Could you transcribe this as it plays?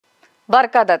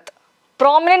Barkha Dutt,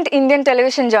 prominent Indian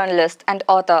television journalist and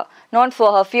author, known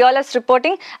for her fearless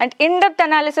reporting and in-depth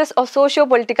analysis of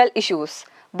socio-political issues.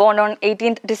 Born on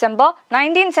 18th December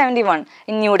 1971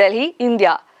 in New Delhi,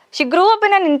 India. She grew up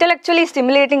in an intellectually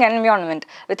stimulating environment,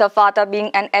 with her father being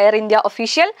an Air India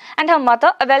official and her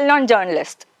mother a well-known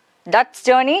journalist. Dutt's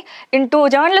journey into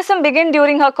journalism began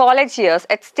during her college years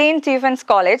at St. Stephen's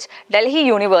College, Delhi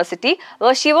University,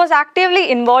 where she was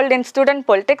actively involved in student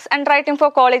politics and writing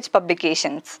for college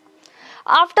publications.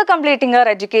 After completing her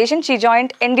education, she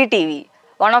joined NDTV,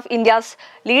 one of India's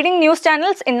leading news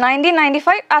channels, in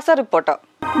 1995 as a reporter.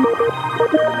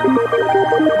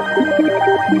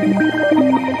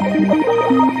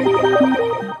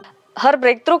 Her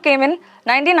breakthrough came in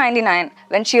 1999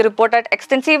 when she reported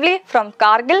extensively from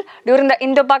Kargil during the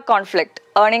Indo-Pak conflict,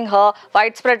 earning her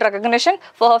widespread recognition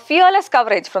for her fearless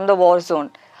coverage from the war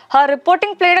zone. Her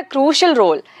reporting played a crucial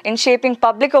role in shaping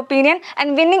public opinion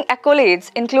and winning accolades,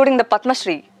 including the Padma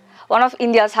Shri, one of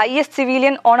India's highest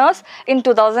civilian honors, in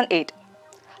 2008.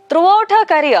 Throughout her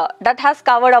career, Dutt has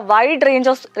covered a wide range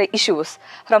of issues,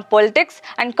 from politics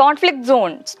and conflict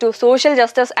zones to social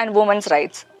justice and women's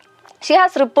rights. She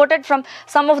has reported from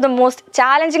some of the most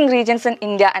challenging regions in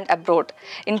India and abroad,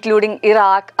 including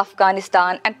Iraq,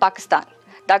 Afghanistan, and Pakistan.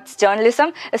 Dutt's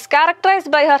journalism is characterized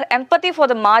by her empathy for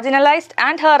the marginalized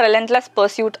and her relentless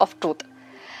pursuit of truth.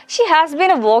 She has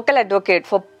been a vocal advocate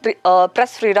for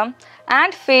press freedom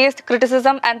and faced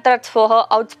criticism and threats for her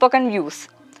outspoken views.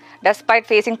 Despite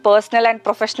facing personal and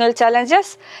professional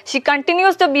challenges, she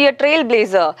continues to be a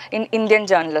trailblazer in Indian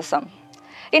journalism.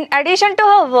 In addition to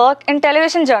her work in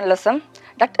television journalism,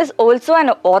 Dutt is also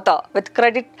an author with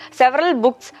several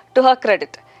books to her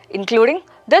credit, including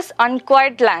This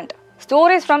Unquiet Land,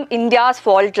 Stories from India's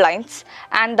Fault Lines,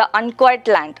 and The Unquiet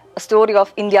Land, a story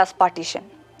of India's partition.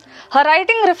 Her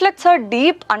writing reflects her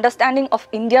deep understanding of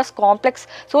India's complex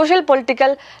social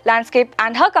political landscape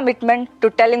and her commitment to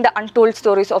telling the untold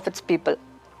stories of its people.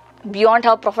 Beyond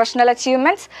her professional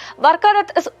achievements, Barkha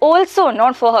Dutt is also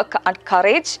known for her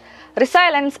courage,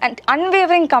 resilience, and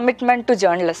unwavering commitment to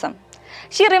journalism.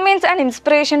 She remains an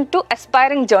inspiration to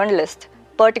aspiring journalists,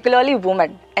 particularly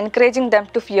women, encouraging them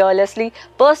to fearlessly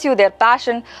pursue their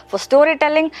passion for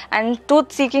storytelling and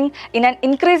truth-seeking in an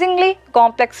increasingly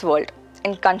complex world.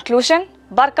 In conclusion,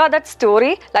 Barkha Dutt's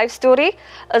life story,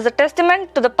 is a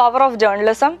testament to the power of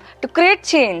journalism to create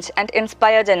change and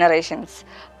inspire generations.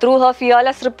 Through her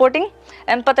fearless reporting,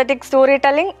 empathetic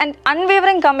storytelling, and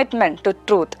unwavering commitment to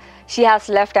truth, she has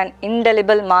left an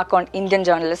indelible mark on Indian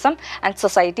journalism and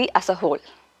society as a whole.